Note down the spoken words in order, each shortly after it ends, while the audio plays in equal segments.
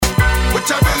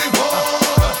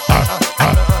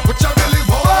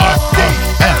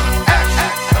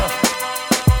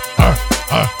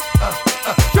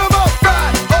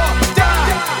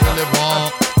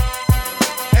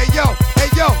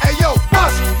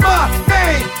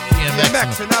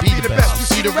be the best. You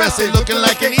see the rest, they looking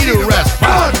like an eater rest.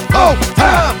 Time.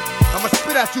 I'ma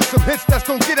spit at you some hits that's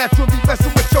gonna get at you and be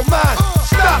messing with your mind.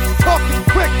 Stop talking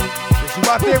quick. Cause you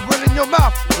out there running your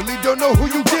mouth, really don't know who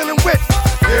you dealing with.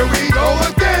 Here we go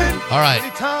again. All right. How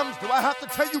many times do I have to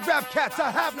tell you rap cats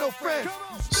I have no friends?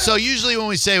 So usually when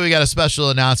we say we got a special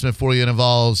announcement for you, it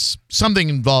involves something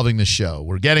involving the show.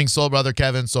 We're getting Soul Brother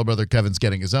Kevin. Soul Brother Kevin's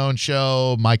getting his own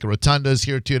show. Micah Rotunda's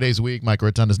here 2 days a week. Micah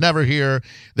Rotunda's never here.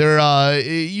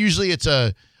 Usually it's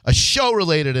a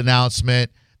show-related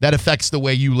announcement that affects the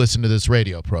way you listen to this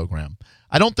radio program.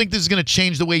 I don't think this is going to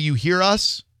change the way you hear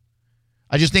us.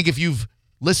 I just think if you've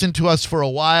listened to us for a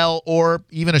while or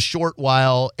even a short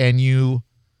while and you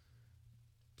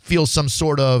feel some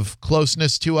sort of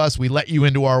closeness to us, we let you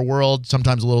into our world,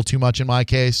 sometimes a little too much in my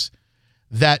case,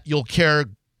 that you'll care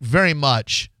very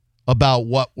much about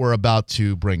what we're about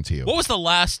to bring to you. What was the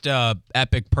last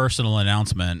epic personal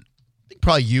announcement? I think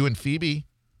probably you and Phoebe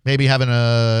maybe having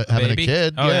a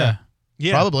kid. Oh, yeah.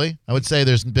 Yeah. Probably. I would say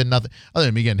there's been nothing other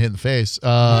than me getting hit in the face.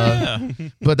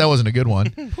 But that wasn't a good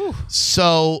one.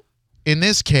 So in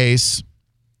this case,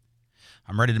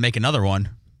 I'm ready to make another one.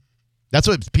 that's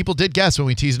what people did guess when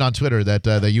we teased it on Twitter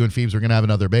that you and Phoebes were going to have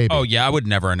another baby. Oh, yeah. I would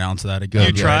never announce that again.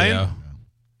 You trying?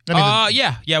 I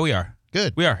mean, Yeah, we are.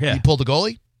 good. We are, yeah. You pulled the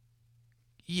goalie?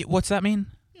 What's that mean?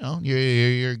 You know,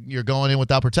 you're going in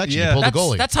without protection. Yeah. You pulled the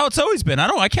goalie. That's how it's always been.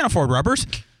 I can't afford rubbers.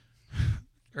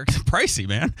 They're pricey,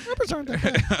 man. Rubbers aren't that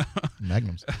bad.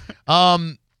 Magnums.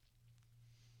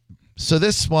 So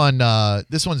this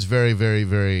one's very, very,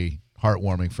 very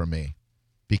heartwarming for me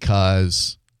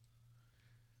because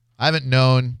I haven't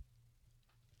known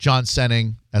John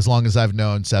Senning as long as I've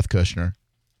known Seth Kushner,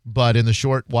 but in the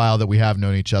short while that we have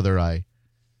known each other, I'm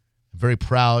very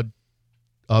proud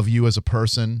of you as a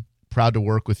person, proud to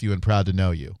work with you, and proud to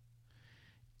know you.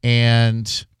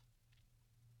 And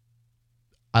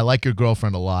I like your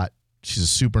girlfriend a lot. She's a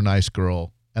super nice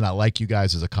girl, and I like you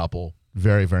guys as a couple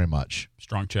very, very much.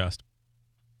 Strong chest.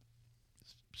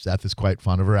 Seth is quite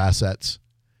fond of her assets.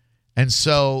 And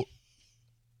so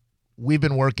we've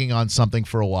been working on something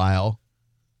for a while.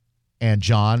 And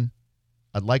John,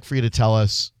 I'd like for you to tell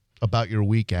us about your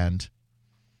weekend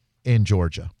in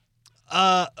Georgia.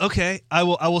 Okay. I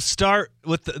will start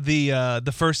with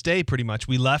the first day pretty much.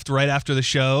 We left right after the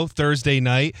show Thursday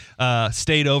night,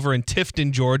 stayed over in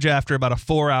Tifton, Georgia after about a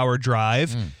 4-hour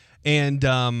drive. And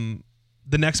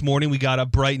the next morning we got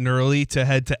up bright and early to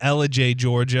head to Ellijay,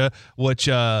 Georgia, which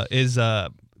is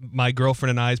my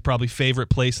girlfriend and I's probably favorite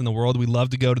place in the world. We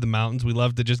love to go to the mountains. We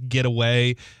love to just get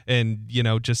away and,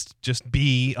 just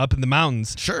be up in the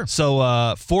mountains. Sure.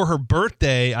 So for her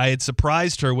birthday, I had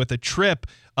surprised her with a trip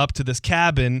up to this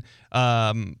cabin,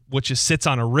 which just sits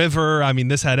on a river. I mean,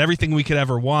 this had everything we could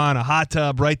ever want, a hot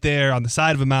tub right there on the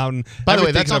side of a mountain. By the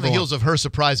way, that's on the heels of her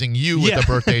surprising you with a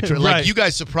birthday trip. Like, Right. you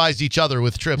guys surprised each other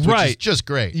with trips, which is just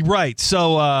great. Right.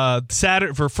 So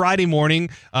Friday morning,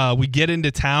 we get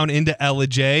into town, into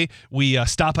Ellijay. We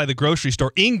stop by the grocery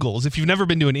store, Ingles. If you've never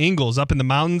been to an Ingles up in the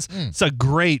mountains, it's a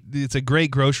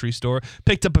great grocery store.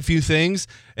 Picked up a few things,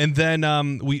 and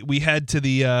then we head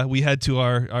to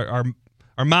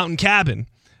our mountain cabin.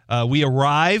 We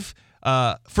arrive.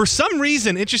 For some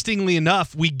reason, interestingly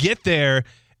enough, we get there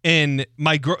and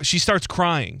she starts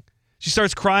crying. She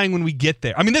starts crying when we get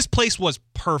there. I mean, this place was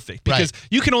perfect because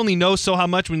you can only know how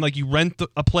much when you rent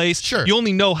a place. Sure. You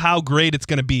only know how great it's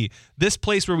going to be. This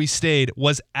place where we stayed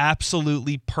was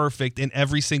absolutely perfect in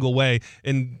every single way.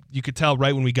 And you could tell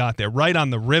right when we got there, right on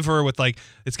the river with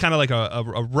it's kind of like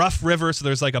a rough river. So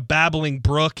there's a babbling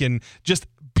brook and just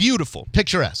beautiful.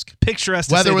 Picturesque.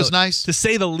 Weather was nice. To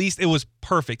say the least, it was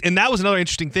perfect. And that was another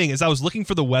interesting thing is I was looking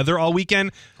for the weather all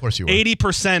weekend. Of course you were.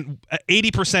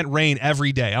 80% rain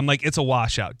every day. I'm like, it's a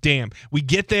washout. Damn. We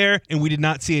get there and we did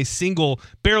not see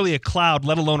barely a cloud,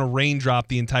 let alone a raindrop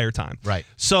the entire time. Right.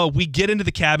 So we get into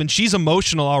the cabin. She's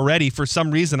emotional already for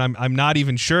some reason. I'm not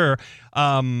even sure.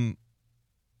 And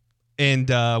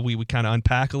we kind of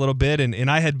unpack a little bit. And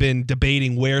I had been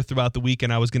debating where throughout the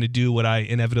weekend I was going to do what I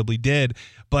inevitably did.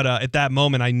 But at that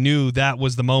moment, I knew that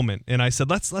was the moment. And I said,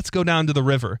 let's go down to the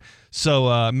river.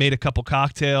 So made a couple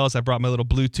cocktails. I brought my little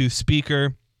Bluetooth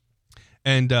speaker.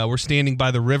 And we're standing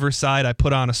by the riverside. I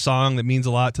put on a song that means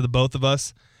a lot to the both of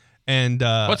us. And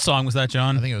what song was that,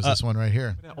 John? I think it was this one right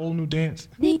here. That old new dance.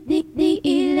 The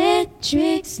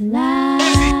electric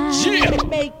slide.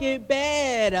 Make it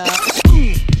better.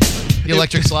 The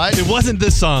Electric Slide? It wasn't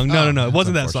this song. No. It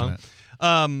wasn't that unfortunate.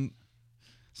 song.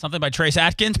 Something by Trace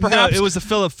Atkins, perhaps? No, it was a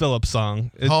Philip Phillips song.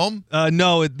 Home?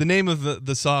 No, the name of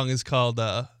the song is called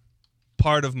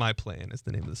Part of My Plan is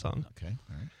the name of the song. Okay,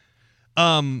 all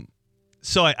right.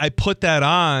 So I put that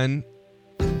on,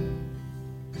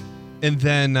 And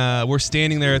then we're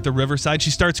standing there at the riverside.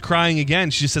 She starts crying again.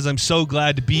 She just says, I'm so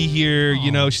glad to be here.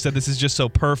 You know, she said, this is just so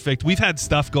perfect. We've had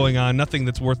stuff going on, nothing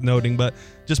that's worth noting, but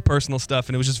just personal stuff.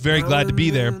 And it was just very glad to be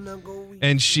there.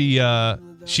 And she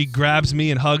grabs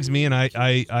me and hugs me. And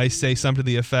I say something to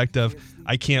the effect of,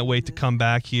 I can't wait to come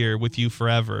back here with you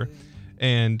forever.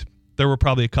 And there were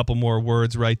probably a couple more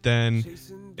words right then.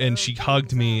 And she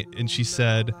hugged me and she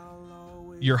said,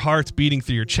 your heart's beating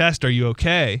through your chest. Are you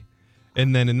okay?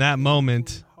 And then in that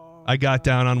moment, I got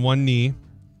down on one knee,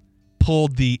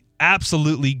 pulled the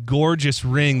absolutely gorgeous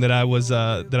ring that I was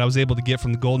able to get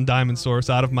from the Golden Diamond Source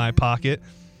out of my pocket,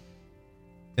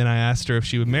 and I asked her if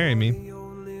she would marry me.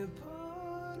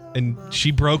 And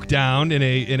she broke down in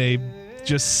a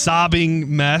just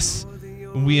sobbing mess.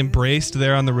 We embraced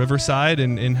there on the riverside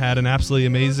and had an absolutely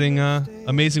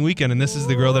amazing weekend. And this is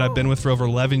the girl that I've been with for over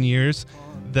 11 years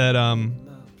that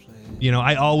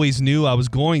I always knew I was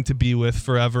going to be with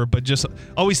forever, but just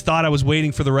always thought I was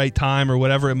waiting for the right time or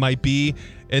whatever it might be.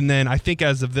 And then I think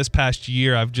as of this past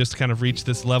year, I've just kind of reached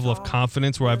this level of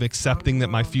confidence where I'm accepting that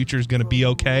my future is going to be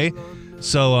okay.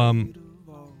 So I'm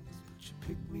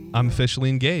officially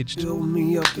engaged. It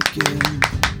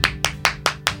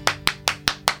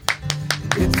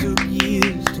took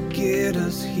years to get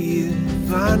us here.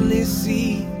 Finally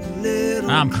see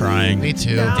I'm crying. Me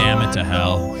too. Damn it to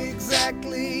hell.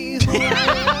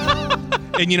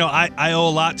 And, I owe a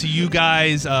lot to you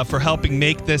guys for helping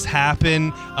make this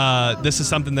happen. This is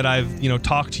something that I've,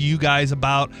 talked to you guys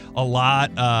about a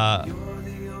lot.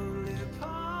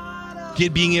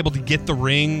 Being able to get the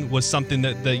ring was something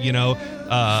that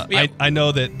I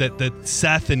know that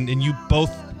Seth and you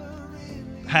both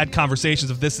had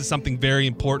conversations of this is something very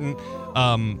important.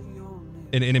 And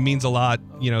it means a lot.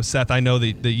 Seth, I know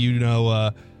that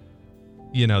that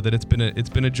it's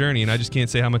been a journey, and I just can't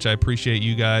say how much I appreciate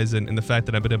you guys and the fact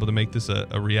that I've been able to make this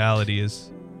a reality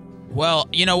is. Well,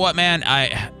 you know what, man?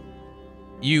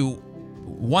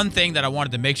 One thing that I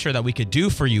wanted to make sure that we could do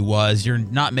for you was you're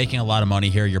not making a lot of money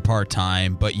here, you're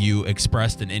part-time, but you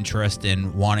expressed an interest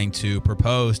in wanting to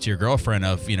propose to your girlfriend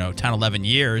of, 10, 11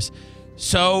 years.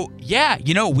 So, yeah,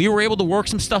 we were able to work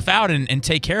some stuff out and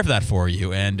take care of that for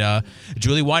you. And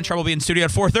Julie Weintraub will be in studio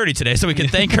at 4:30 today, so we can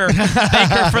thank her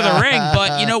for the ring.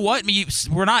 But you know what?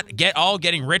 We're not all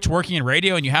getting rich working in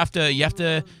radio, and you have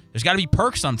to. There's got to be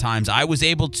perks sometimes. I was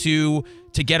able to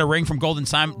get a ring from Golden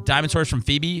Diamond Source from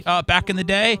Phoebe back in the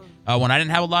day when I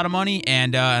didn't have a lot of money,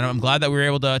 and I'm glad that we were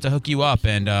able to hook you up.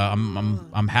 And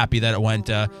I'm happy that it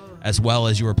went as well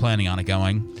as you were planning on it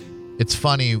going. It's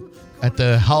funny. At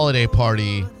the holiday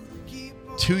party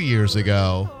 2 years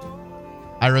ago,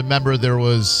 I remember there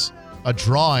was a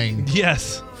drawing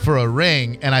for a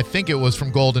ring, and I think it was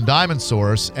from Golden Diamond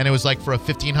Source, and it was like for a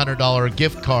 $1,500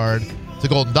 gift card to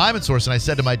Golden Diamond Source. And I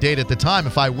said to my date at the time,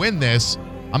 if I win this,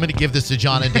 I'm going to give this to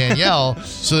John and Danielle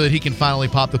so that he can finally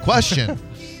pop the question.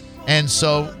 And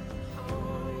so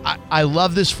I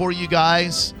love this for you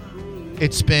guys.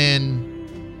 It's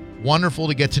been wonderful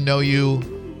to get to know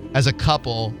you as a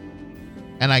couple.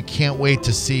 And I can't wait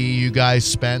to see you guys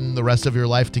spend the rest of your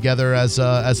life together as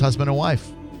husband and wife.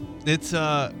 It's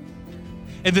and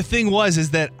the thing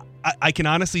is that I can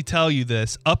honestly tell you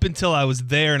this. Up until I was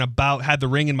there and had the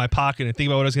ring in my pocket and think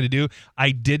about what I was going to do,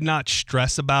 I did not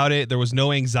stress about it. There was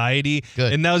no anxiety.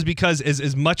 Good. And that was because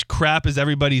as much crap as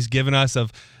everybody's given us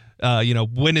of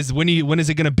when is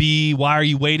it going to be? Why are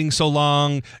you waiting so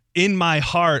long? In my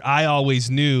heart, I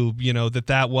always knew,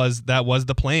 that was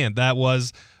the plan. That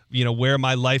was where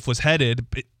my life was headed,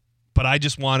 but I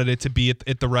just wanted it to be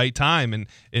at the right time,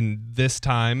 and this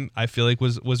time I feel like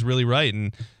was really right,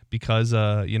 and because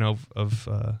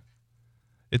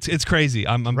it's crazy.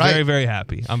 I'm right. very, very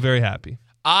happy. I'm very happy.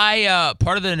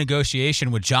 Part of the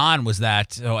negotiation with John was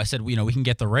that I said we can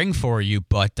get the ring for you,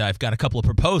 but I've got a couple of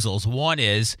proposals. One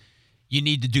is you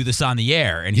need to do this on the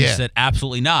air, and he said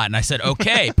absolutely not, and I said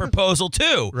okay. Proposal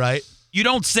 2, right? You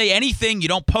don't say anything, you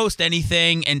don't post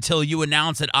anything until you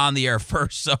announce it on the air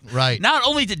first. So not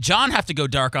only did John have to go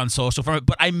dark on social from it,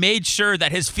 but I made sure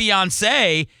that his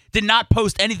fiancée did not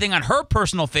post anything on her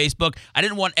personal Facebook. I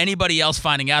didn't want anybody else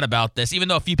finding out about this, even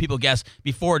though a few people guessed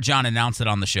before John announced it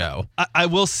on the show. I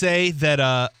will say that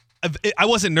I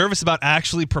wasn't nervous about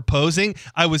actually proposing.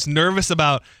 I was nervous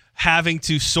about having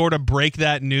to sort of break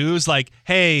that news like,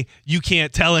 hey, you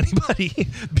can't tell anybody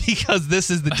because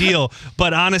this is the deal.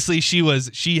 But honestly,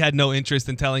 she had no interest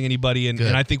in telling anybody, and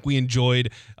I think we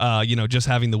enjoyed just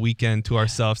having the weekend to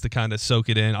ourselves to kind of soak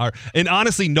it in. And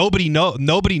honestly, nobody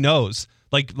knows.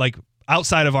 Like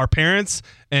outside of our parents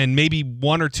and maybe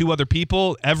one or two other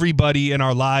people, everybody in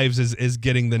our lives is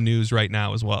getting the news right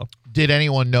now as well. Did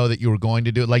anyone know that you were going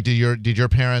to do it? Like, did your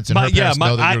parents and her parents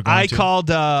know that you were going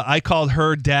to? I called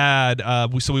her dad.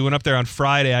 So we went up there on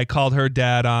Friday. I called her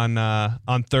dad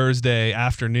on Thursday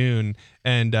afternoon,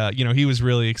 and he was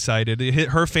really excited.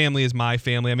 Her family is my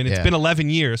family. I mean, it's been 11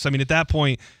 years. So, I mean, at that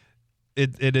point,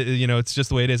 it's just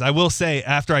the way it is. I will say,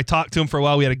 after I talked to him for a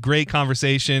while, we had a great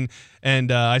conversation,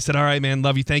 and I said, "All right, man,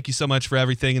 love you. Thank you so much for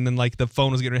everything." And then like the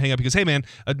phone was getting ready to hang up because, hey, man,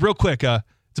 real quick,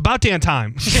 it's about damn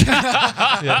time. So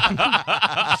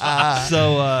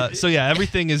yeah,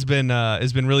 everything has been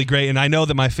really great, and I know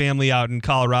that my family out in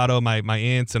Colorado, my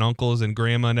aunts and uncles and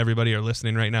grandma and everybody are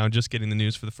listening right now and just getting the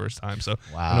news for the first time. So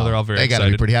I know they're all very excited. They got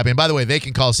to be pretty happy. And by the way, they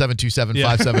can call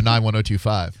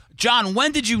 727-579-1025. John,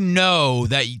 when did you know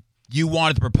that you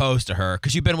wanted to propose to her?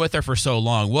 Because you've been with her for so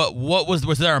long. What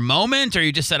was there a moment, or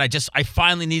you just said, I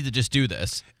finally need to just do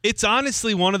this? It's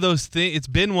honestly one of those things. It's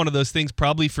been one of those things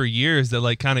probably for years that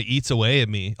like kind of eats away at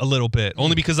me a little bit.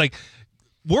 Only because like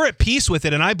we're at peace with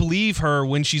it, and I believe her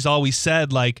when she's always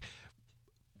said like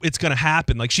it's going to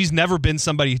happen. Like she's never been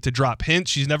somebody to drop hints.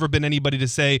 She's never been anybody to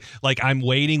say like I'm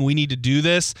waiting, we need to do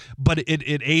this. But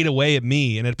it ate away at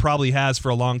me, and it probably has for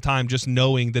a long time. Just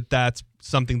knowing that that's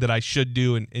something that I should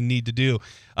do and need to do.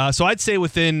 So I'd say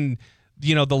within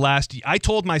the last, I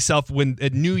told myself when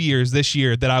at New Year's this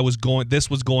year that this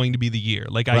was going to be the year.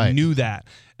 Like I knew that.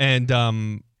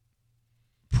 And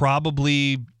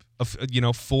probably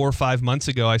 4 or 5 months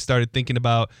ago, I started thinking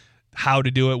about how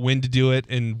to do it, when to do it,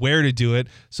 and where to do it.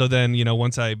 So then,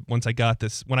 once I got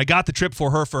this, when I got the trip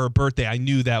for her birthday, I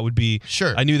knew that would be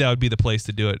the place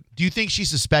to do it. Do you think she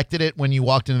suspected it when you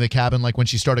walked into the cabin, like when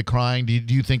she started crying? Do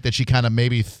you think that she kind of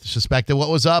maybe suspected what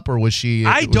was up, or was she?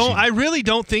 I really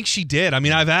don't think she did. I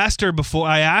mean, I've asked her before.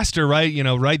 I asked her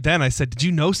right then. I said, "Did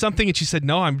you know something?" And she said,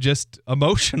 "No, I'm just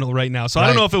emotional right now." So I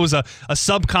don't know if it was a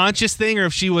subconscious thing or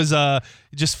if she was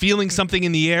just feeling something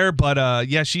in the air. But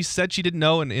yeah, she said she didn't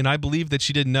know, and I believe that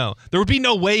she didn't know. There would be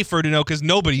no way for her to know because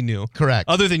nobody knew. Correct.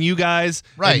 Other than you guys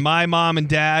and my mom and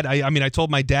dad. I mean, I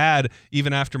told my dad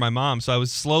even after my mom, so I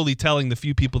was slowly telling the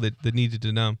few people that needed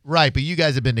to know. Right, but you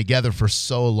guys have been together for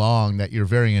so long that you're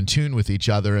very in tune with each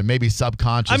other, and maybe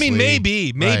subconsciously. I mean,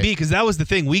 maybe, because that was the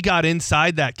thing. We got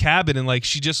inside that cabin, and like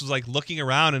she just was like looking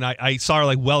around, and I saw her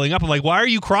like welling up. I'm like, "Why are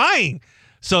you crying?"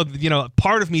 So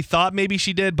part of me thought maybe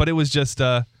she did, but it was just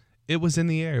it was in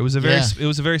the air. It was a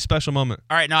very special moment.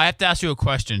 All right, now I have to ask you a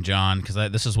question, John, because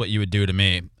this is what you would do to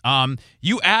me.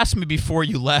 You asked me before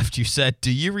you left. You said,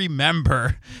 "Do you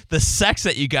remember the sex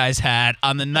that you guys had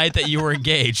on the night that you were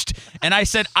engaged?" And I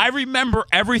said, "I remember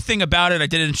everything about it. I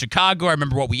did it in Chicago. I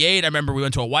remember what we ate. I remember we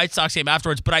went to a White Sox game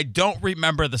afterwards, but I don't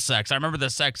remember the sex. I remember the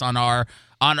sex on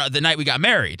the night we got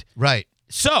married." Right.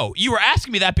 So you were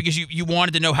asking me that because you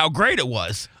wanted to know how great it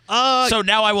was. So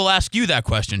now I will ask you that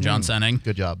question, John Senning.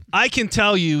 Good job. I can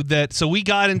tell you that, so we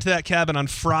got into that cabin on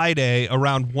Friday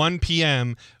around 1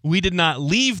 p.m. We did not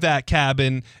leave that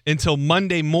cabin until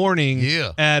Monday morning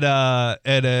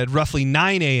at roughly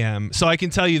 9 a.m. So I can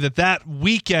tell you that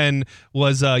weekend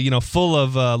was full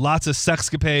of lots of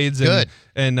sexcapades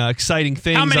and exciting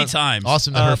things. How many times?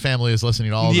 Awesome that her family is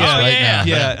listening to all of this right now.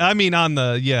 Yeah, I mean on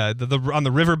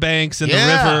the riverbanks and the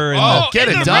river and get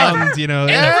it done.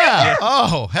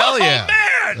 Oh, hell yeah.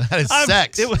 Oh man, that is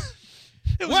sex.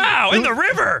 In the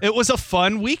river. It was a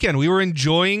fun weekend. We were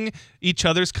enjoying each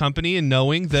other's company and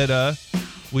knowing that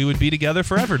we would be together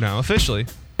forever now, officially.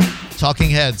 Talking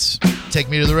heads, take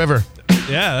me to the river.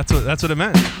 Yeah, that's what it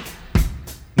meant.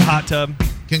 The hot tub.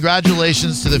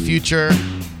 Congratulations to the future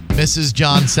Mrs.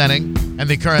 John Senning and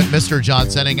the current Mr. John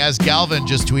Senning. As Galvin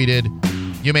just tweeted,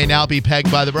 you may now be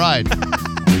pegged by the bride.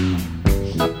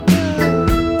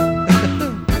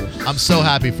 I'm so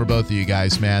happy for both of you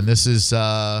guys, man. This is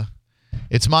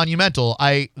it's monumental.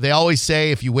 They always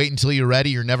say if you wait until you're ready,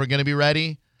 you're never going to be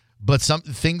ready. But some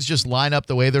things just line up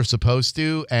the way they're supposed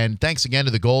to. And thanks again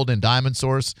to the Gold and Diamond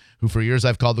Source, who for years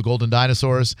I've called the Golden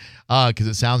Dinosaurs because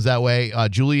it sounds that way.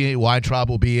 Julie Weintraub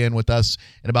will be in with us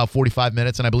in about 45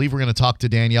 minutes. And I believe we're going to talk to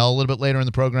Danielle a little bit later in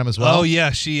the program as well. Oh, yeah.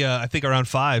 She, I think around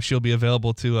 5, she'll be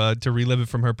available to relive it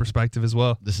from her perspective as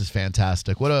well. This is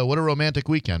fantastic. What a romantic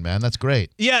weekend, man. That's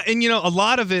great. Yeah. And, a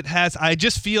lot of it I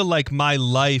just feel like my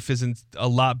life is in a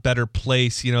lot better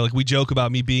place. Like we joke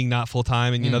about me being not full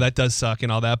time and, that does suck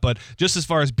and all that. But just as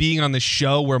far as being on the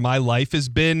show where my life has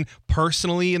been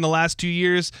personally in the last 2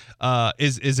 years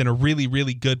is in a really,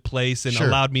 really good place and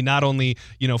allowed me not only,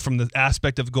 from the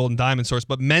aspect of Golden Diamond Source,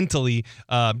 but mentally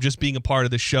just being a part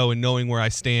of the show and knowing where I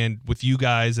stand with you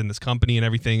guys and this company and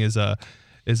everything is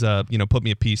put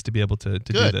me at peace to be able to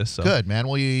do this. So. Good, man.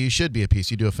 Well, you should be at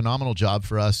peace. You do a phenomenal job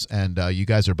for us, and you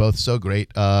guys are both so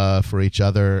great for each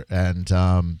other. And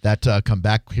that "come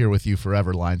back here with you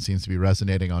forever" line seems to be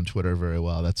resonating on Twitter very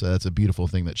well. That's a beautiful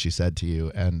thing that she said to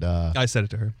you, and I said it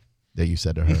to her. That you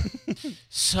said to her.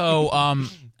 So,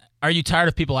 are you tired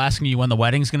of people asking you when the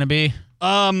wedding's going to be?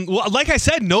 Well, like I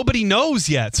said, nobody knows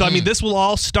yet. So, I mean, this will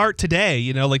all start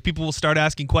today. People will start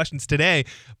asking questions today.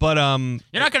 But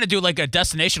you're not going to do like a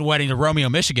destination wedding to Romeo,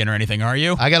 Michigan or anything, are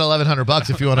you? I got $1,100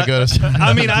 if you want to go to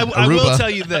I mean, I will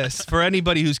tell you this. For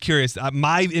anybody who's curious,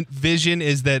 my vision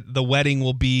is that the wedding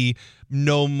will be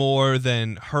no more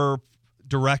than her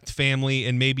direct family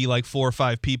and maybe like 4 or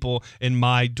 5 people, and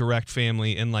my direct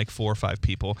family and like 4 or 5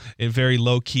 people, and very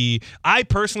low key. I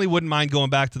personally wouldn't mind going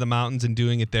back to the mountains and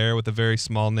doing it there with a very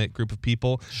small knit group of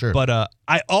people. Sure. But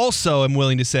I also am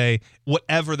willing to say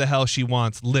whatever the hell she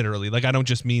wants, literally. Like, I don't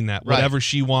just mean that. Right. Whatever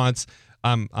she wants,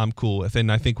 I'm cool with, and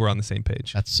I think we're on the same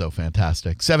page. That's so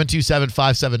fantastic.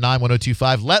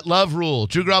 727-579-1025. Let love rule.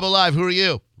 Drew Garabo Live. Who are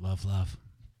you? Love.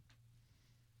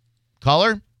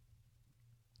 Caller?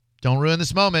 Don't ruin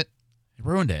this moment. You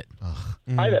ruined it.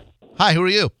 Hi there. Hi, who are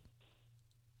you?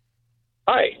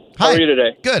 Hi. How are you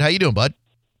today? Good. How you doing, bud?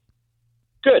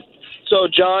 Good. So,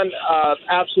 John,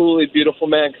 absolutely beautiful,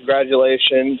 man.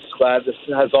 Congratulations. Glad this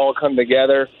has all come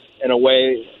together in a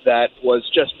way that was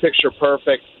just picture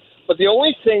perfect. But the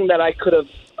only thing that I could have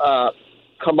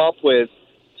come up with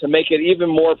to make it even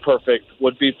more perfect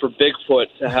would be for Bigfoot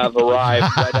to have arrived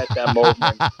right at that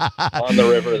moment on the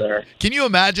river there. Can you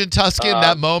imagine, Tuscan,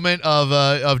 that moment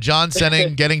of John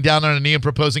Senning getting down on a knee and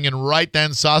proposing, and right then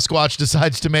Sasquatch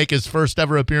decides to make his first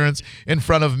ever appearance in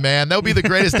front of man? That would be the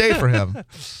greatest day for him.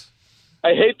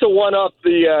 I hate to one-up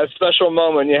the special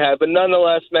moment you had, but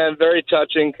nonetheless, man, very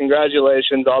touching.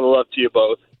 Congratulations. All the love to you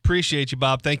both. Appreciate you,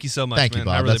 Bob. Thank you so much, Thank man. you,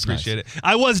 Bob. I really That's appreciate nice. it.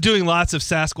 I was doing lots of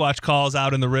Sasquatch calls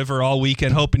out in the river all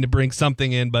weekend, hoping to bring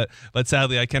something in, but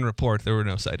sadly, I can report there were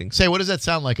no sightings. Say, what does that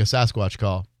sound like, a Sasquatch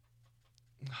call?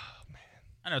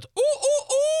 I know it's ooh,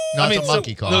 ooh, ooh. No, it's a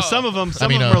monkey call. No, some of them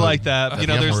are like that. the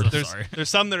M word. There's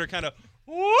some that are kind of,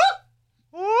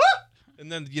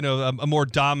 and then a more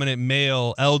dominant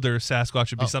male elder Sasquatch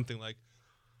would be something like.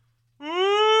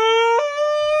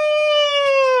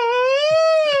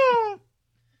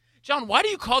 John, why do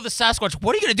you call the Sasquatch?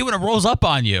 What are you going to do when it rolls up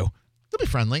on you? They'll be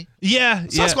friendly. Yeah,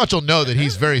 Sasquatch will know that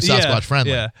he's very Sasquatch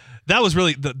friendly. Yeah, that was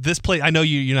really this place. I know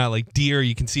you're not like deer;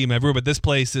 you can see them everywhere. But this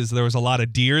place there was a lot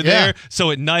of deer there. Yeah.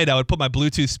 So at night, I would put my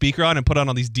Bluetooth speaker on and put on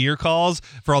all these deer calls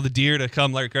for all the deer to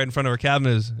come like right in front of our cabin.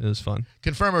 It was fun.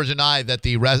 Confirm or deny that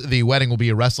the wedding will be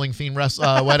a wrestling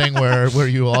themed wedding where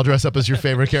you all dress up as your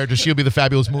favorite character. She'll be the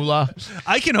fabulous Moolah.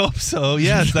 I can hope so.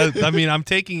 Yes, I'm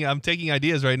taking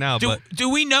ideas right now. Do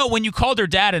we know when you called her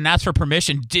dad and asked for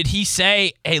permission? Did he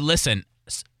say, "Hey, listen,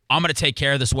 I'm going to take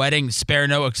care of this wedding, spare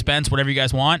no expense, whatever you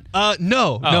guys want"?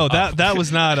 No, that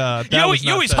was not.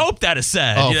 You always hope that is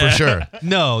said. Oh, for sure.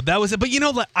 No, that was it. But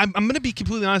I'm going to be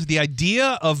completely honest. The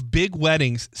idea of big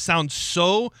weddings sounds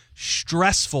so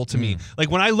stressful to me.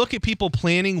 Like when I look at people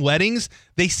planning weddings,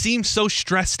 they seem so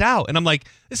stressed out, and I'm like,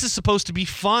 this is supposed to be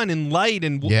fun and light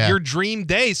and your dream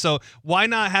day. So why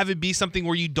not have it be something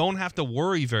where you don't have to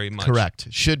worry very much? Correct.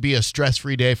 Should be a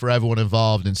stress-free day for everyone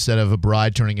involved instead of a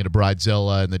bride turning into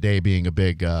bridezilla and the day being a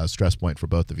big stress point for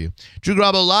both of you. Drew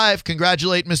Garabo Live.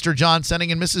 Congratulate Mr. John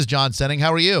Senning and Mrs. John Senning.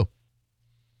 How are you?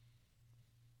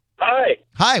 Hi.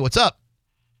 Hi. What's up?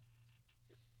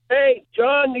 Hey,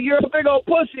 John, you're a big old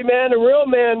pussy, man. A real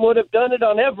man would have done it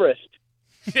on Everest.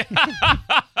 Got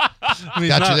you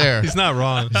there. He's not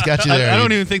wrong. He's got you there. I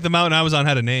don't even think the mountain I was on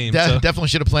had a name. Definitely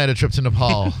should have planned a trip to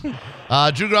Nepal.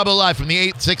 Drew Garabo Live from the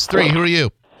 863. Who are you?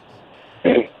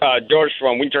 George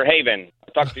from Winter Haven.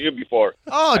 I talked to you before.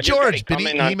 Oh, George. He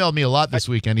emailed me a lot this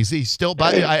weekend. He's still,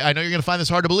 I know you're going to find this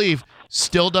hard to believe,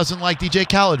 still doesn't like DJ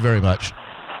Khaled very much.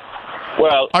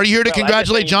 Well, are you here to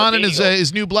congratulate John and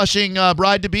his new blushing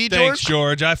bride-to-be, George? Thanks,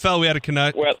 George. I felt we had a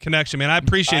connection, man. I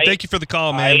appreciate it. Thank you for the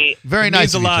call, man. Very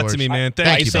nice. It means a lot to me, man.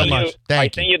 Thank you so much. I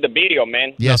sent you the video,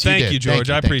 man. Yes, thank you, George.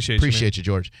 I appreciate you. Appreciate you,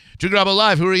 George. Drew Garabo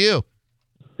Live, who are you?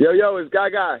 Yo, it's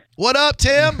Guy. What up,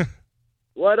 Tim?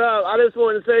 What up? I just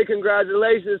want to say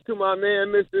congratulations to my man,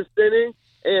 Mr. Sinning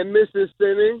and Mrs.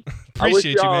 Sinning. I wish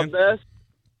y'all the best.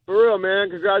 For real, man.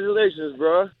 Congratulations,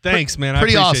 bro. Thanks, man.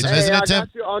 Pretty I awesome, appreciate isn't it, Tim? I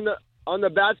got you on the On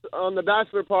the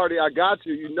bachelor party, I got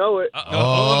you. You know it.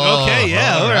 Okay,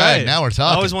 yeah, all right. Now we're I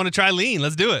talking. always want to try lean.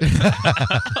 Let's do it.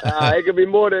 It could be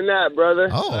more than that, brother.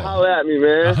 Oh. Holla at me,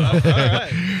 man. All right.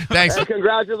 Thanks. Hey,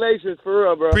 congratulations for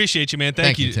real, bro. Appreciate you, man.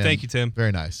 Thank you. Tim. Thank you, Tim.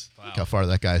 Very nice. Look how far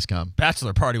that guy's come.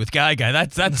 Bachelor party with guy.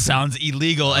 That sounds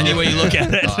illegal any way you look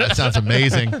at it. Oh, that sounds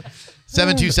amazing.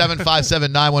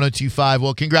 727-579-1025.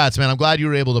 Well, congrats, man. I'm glad you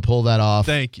were able to pull that off.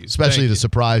 Thank you. Especially Thank the you.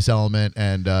 surprise element.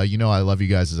 And I love you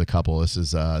guys as a couple. This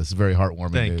is very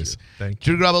heartwarming Thank news. you. Thank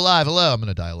you. Drew Garabo Live. Hello. I'm going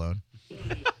to die alone.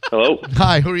 Hello.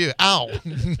 Hi, who are you? Ow.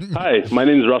 Hi, my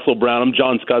name is Russell Brown. I'm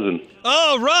John's cousin.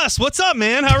 Oh, Russ, what's up,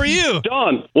 man? How are you?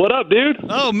 John, what up, dude?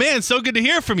 Oh, man, so good to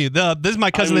hear from you. This is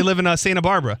my cousin. They live in Santa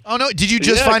Barbara. Oh, no. Did you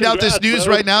just find out this congrats, news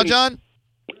bro. right now, John?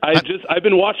 I've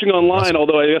been watching online,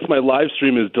 although I guess my live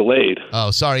stream is delayed.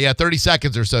 Oh, sorry. Yeah, 30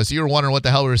 seconds or so. So you were wondering what the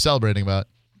hell we were celebrating about.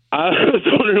 I was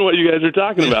wondering what you guys are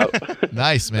talking about.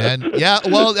 Nice, man. Yeah,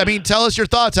 well, I mean, tell us your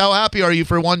thoughts. How happy are you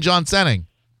for one John Senning?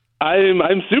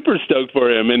 I'm super stoked for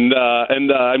him, and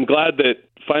I'm glad that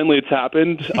finally it's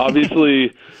happened.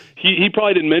 Obviously, he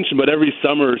probably didn't mention, but every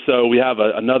summer or so we have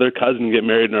another cousin get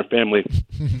married in our family.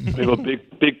 We have a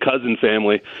big cousin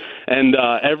family, and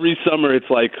every summer it's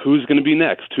like, who's going to be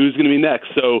next? Who's going to be next?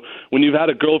 So when you've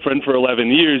had a girlfriend for 11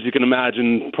 years, you can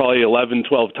imagine probably 11,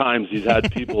 12 times he's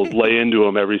had people lay into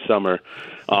him every summer.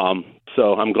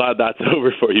 So I'm glad that's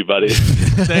over for you, buddy.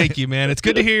 Thank you, man. It's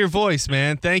good to hear your voice,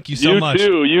 man. Thank you so much.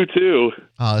 You too.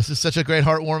 Oh, this is such a great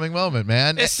heartwarming moment,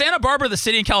 man. Is Santa Barbara the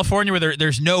city in California where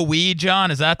there's no weed,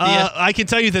 John? Is that the... I can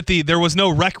tell you that there was no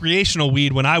recreational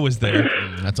weed when I was there.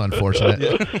 That's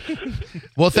unfortunate.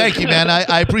 Well, thank you, man.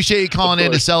 I appreciate you calling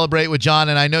in to celebrate with John,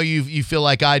 and I know you feel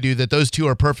like I do, that those two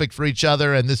are perfect for each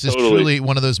other, and this is truly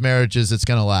one of those marriages that's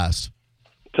going to last.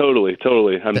 Totally.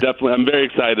 I'm very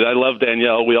excited. I love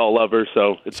Danielle. We all love her,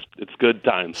 so it's good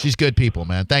times. She's good people,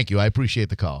 man. Thank you. I appreciate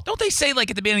the call. Don't they say, like,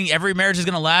 at the beginning, every marriage is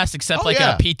going to last except,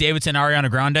 yeah. Pete Davidson,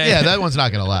 Ariana Grande? Yeah, that one's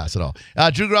not going to last at all.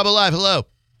 Drew Garabo Live, hello.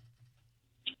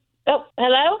 Oh,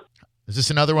 hello? Is this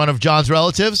another one of John's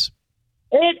relatives?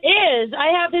 It is.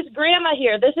 I have his grandma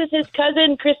here. This is his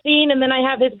cousin, Christine, and then I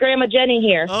have his grandma, Jenny,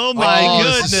 here. Oh, my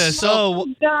goodness.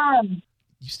 God.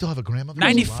 You still have a grandmother?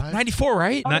 94,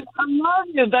 right? I love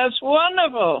you. That's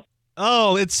wonderful.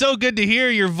 Oh, it's so good to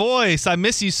hear your voice. I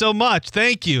miss you so much.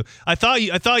 Thank you. I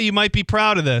thought you might be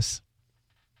proud of this.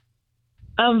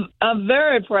 I'm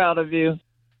very proud of you.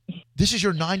 This is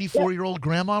your 94-year-old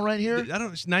grandma right here? I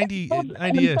don't know, 90-ish.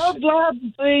 I'm so glad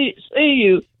to see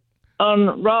you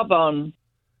on Robin.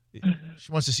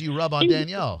 She wants to see you rub on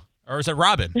Danielle. Or is it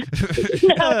Robin? We've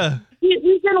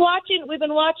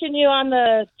been watching you on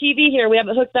the TV here. We have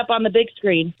it hooked up on the big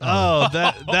screen. Oh,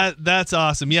 that's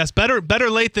awesome. Yes, better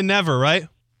late than never, right?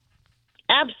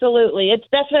 Absolutely. It's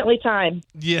definitely time.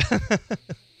 Yeah.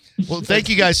 Well, thank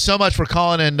you guys so much for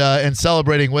calling and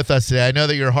celebrating with us today. I know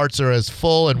that your hearts are as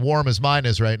full and warm as mine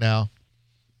is right now.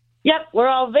 Yep, we're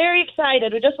all very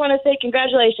excited. We just want to say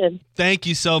congratulations. Thank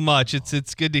you so much.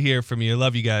 It's good to hear from you. I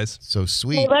love you guys. So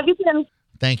sweet. We love you too.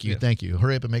 Thank you.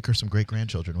 Hurry up and make her some great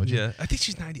grandchildren, would you? Yeah, I think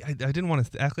she's 90. I didn't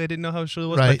want to act like I didn't know how she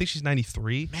was, Right. but I think she's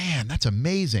 93. Man, that's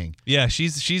amazing. Yeah,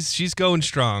 she's going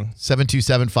strong.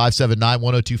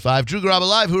 727-579-1025. Drew Garabo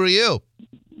Live, who are you?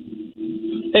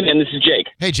 Hey, man, this is Jake.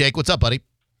 Hey, Jake. What's up, buddy?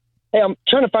 Hey, I'm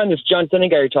trying to find this John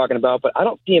Senning guy you're talking about, but I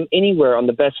don't see him anywhere on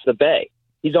the Best of the Bay.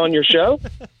 He's on your show?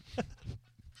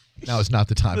 Now is not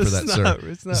the time for that, sir.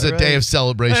 It's This is a day of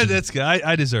celebration. That's good.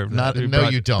 I deserve that. No,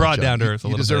 you don't. Brought John. down to earth a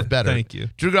You little deserve bit. better. Thank you.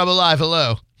 Drew Garabo Live,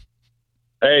 hello.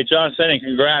 Hey, John Senning,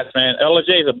 congrats, man.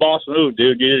 LJ is a boss move,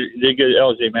 dude. You did good at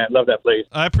LJ, man. Love that place.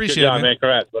 I appreciate good job, it, man.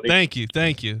 Congrats, buddy. Thank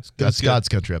you. That's God's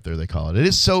country up there, they call it. It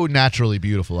is so naturally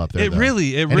beautiful up there. It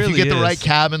really and if you get the is. right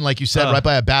cabin, like you said, right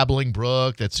by a babbling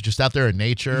brook that's just out there in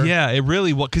nature. Yeah, it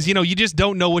really was. Because, you just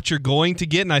don't know what you're going to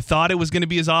get, and I thought it was going to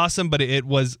be as awesome, but it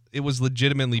was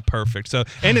legitimately perfect. So,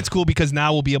 and it's cool because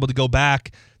now we'll be able to go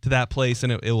back to that place,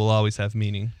 and it will always have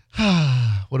meaning.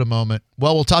 What a moment.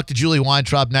 Well, we'll talk to Julie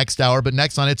Weintraub next hour, but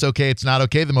next on It's Okay, It's Not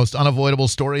Okay, the most unavoidable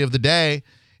story of the day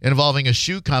involving a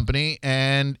shoe company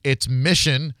and its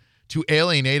mission to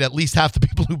alienate at least half the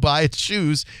people who buy its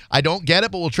shoes. I don't get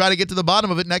it, but we'll try to get to the bottom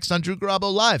of it next on Drew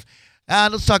Garabo Live.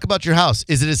 And let's talk about your house.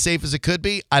 Is it as safe as it could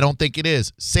be? I don't think it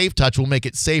is. Safe Touch will make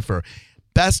it safer.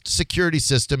 Best security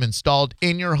system installed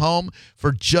in your home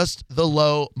for just the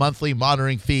low monthly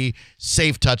monitoring fee.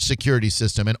 Safe Touch security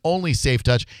system, and only Safe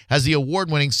Touch has the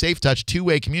award-winning Safe Touch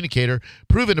two-way communicator,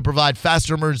 proven to provide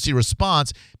faster emergency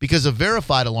response because of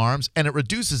verified alarms, and it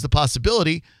reduces the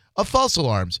possibility of false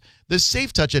alarms. The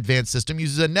SafeTouch Advanced system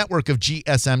uses a network of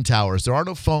GSM towers. There are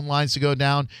no phone lines to go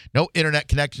down, no internet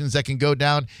connections that can go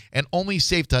down, and only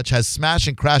SafeTouch has smash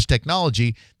and crash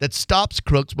technology that stops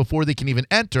crooks before they can even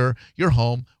enter your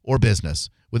home or business.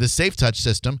 With a SafeTouch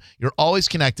system, you're always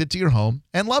connected to your home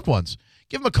and loved ones.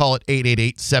 Give them a call at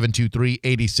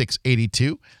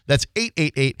 888-723-8682. That's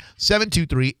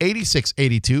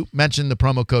 888-723-8682. Mention the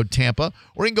promo code TAMPA,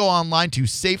 or you can go online to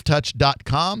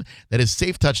safetouch.com. That is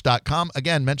safetouch.com.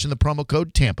 Again, mention the promo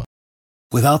code TAMPA.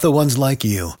 Without the ones like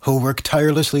you, who work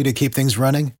tirelessly to keep things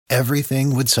running,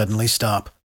 everything would suddenly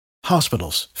stop.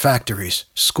 Hospitals, factories,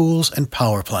 schools, and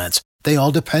power plants, they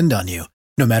all depend on you.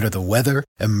 No matter the weather,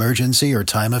 emergency, or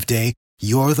time of day,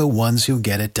 you're the ones who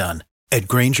get it done. At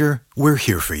Grainger, we're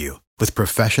here for you with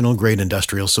professional-grade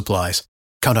industrial supplies.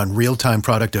 Count on real-time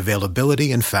product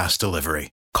availability and fast delivery.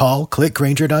 Call, click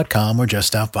Grainger.com, or just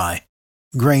stop by.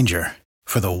 Grainger,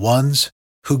 for the ones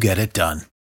who get it done.